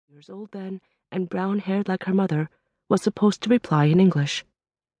years old then and brown-haired like her mother, was supposed to reply in English.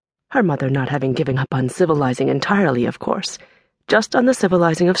 Her mother not having given up on civilizing entirely, of course, just on the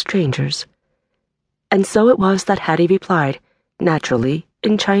civilizing of strangers. And so it was that Hattie replied, naturally,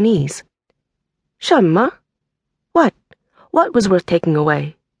 in Chinese. 什么? What? What was worth taking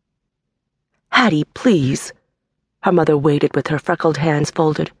away? Hattie, please. Her mother waited with her freckled hands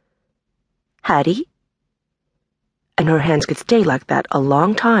folded. Hattie? And her hands could stay like that a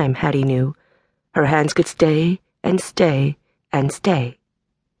long time, Hattie knew. Her hands could stay and stay and stay.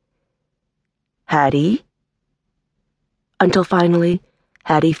 Hattie? Until finally,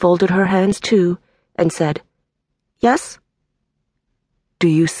 Hattie folded her hands too and said, Yes? Do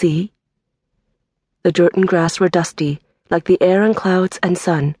you see? The dirt and grass were dusty, like the air and clouds and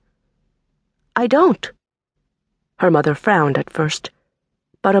sun. I don't. Her mother frowned at first,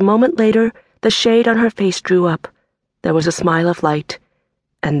 but a moment later the shade on her face drew up. There was a smile of light,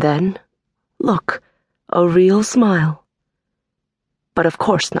 and then, look, a real smile. But of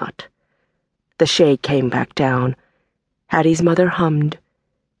course not. The shade came back down. Hattie's mother hummed.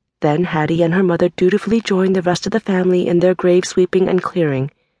 Then Hattie and her mother dutifully joined the rest of the family in their grave sweeping and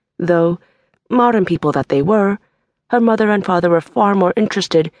clearing, though, modern people that they were, her mother and father were far more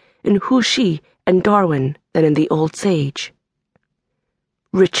interested in Hushi and Darwin than in the old sage.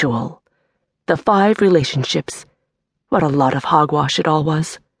 Ritual. The 5 relationships. What a lot of hogwash it all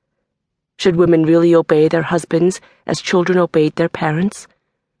was. Should women really obey their husbands as children obeyed their parents?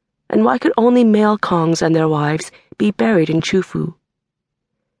 And why could only male Kongs and their wives be buried in Chufu?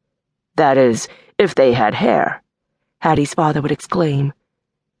 That is, if they had hair, Hattie's father would exclaim.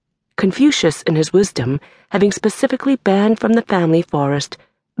 Confucius, in his wisdom, having specifically banned from the family forest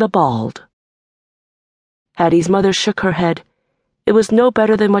the bald. Hattie's mother shook her head. It was no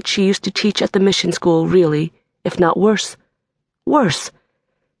better than what she used to teach at the mission school, really, if not worse. Worse.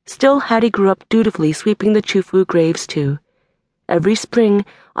 Still, Hattie grew up dutifully sweeping the Chufu graves, too. Every spring,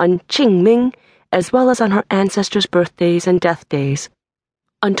 on Qingming, as well as on her ancestors' birthdays and death days.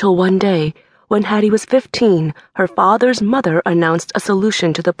 Until one day, when Hattie was 15, her father's mother announced a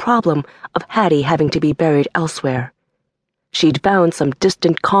solution to the problem of Hattie having to be buried elsewhere. She'd found some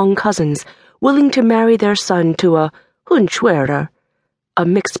distant Kong cousins willing to marry their son to a Hunchuerer, a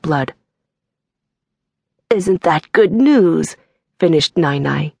mixed blood. Isn't that good news? Finished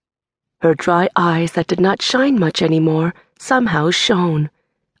Nai. Her dry eyes that did not shine much anymore somehow shone.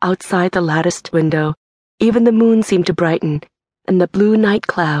 Outside the latticed window, even the moon seemed to brighten, and the blue night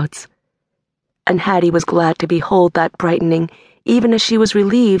clouds. And Hattie was glad to behold that brightening, even as she was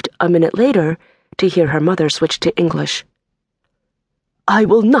relieved, a minute later, to hear her mother switch to English. I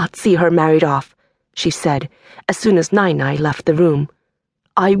will not see her married off, she said, as soon as Nai left the room.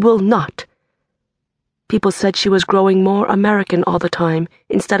 I will not. People said she was growing more American all the time,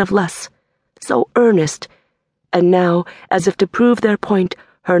 instead of less. So earnest. And now, as if to prove their point,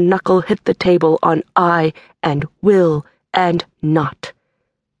 her knuckle hit the table on I and will and not.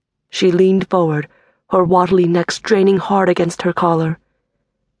 She leaned forward, her waddly neck straining hard against her collar.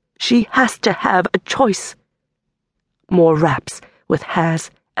 She has to have a choice. More raps with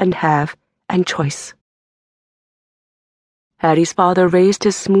has and have and choice. Hattie's father raised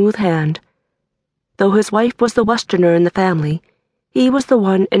his smooth hand. Though his wife was the Westerner in the family, he was the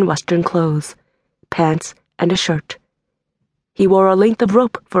one in Western clothes, pants and a shirt. He wore a length of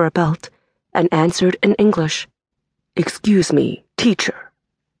rope for a belt and answered in English. Excuse me, teacher.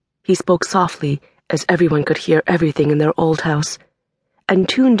 He spoke softly, as everyone could hear everything in their old house, and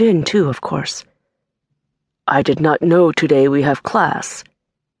tuned in too, of course. I did not know today we have class.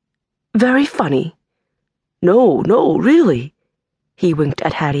 Very funny. No, really. He winked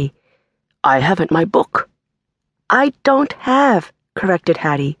at Hattie. I haven't my book. I don't have, corrected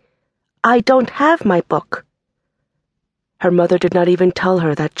Hattie. I don't have my book. Her mother did not even tell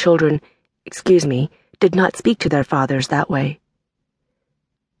her that children, did not speak to their fathers that way.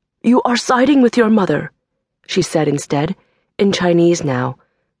 You are siding with your mother, she said instead, in Chinese now,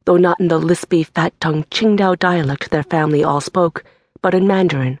 though not in the lispy, fat-tongued Qingdao dialect their family all spoke, but in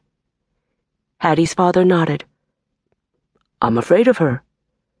Mandarin. Hattie's father nodded. I'm afraid of her,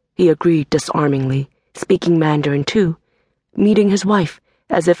 he agreed disarmingly, speaking Mandarin too, meeting his wife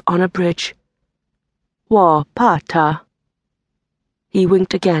as if on a bridge. 我怕她. He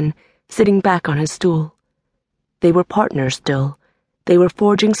winked again, sitting back on his stool. They were partners still. They were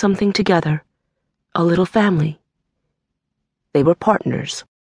forging something together. A little family. They were partners.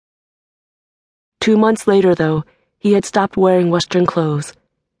 2 months later, though, he had stopped wearing Western clothes.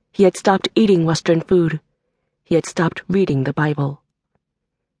 He had stopped eating Western food. He had stopped reading the Bible.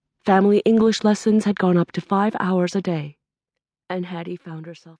 Family English lessons had gone up to 5 hours a day, and Hattie found herself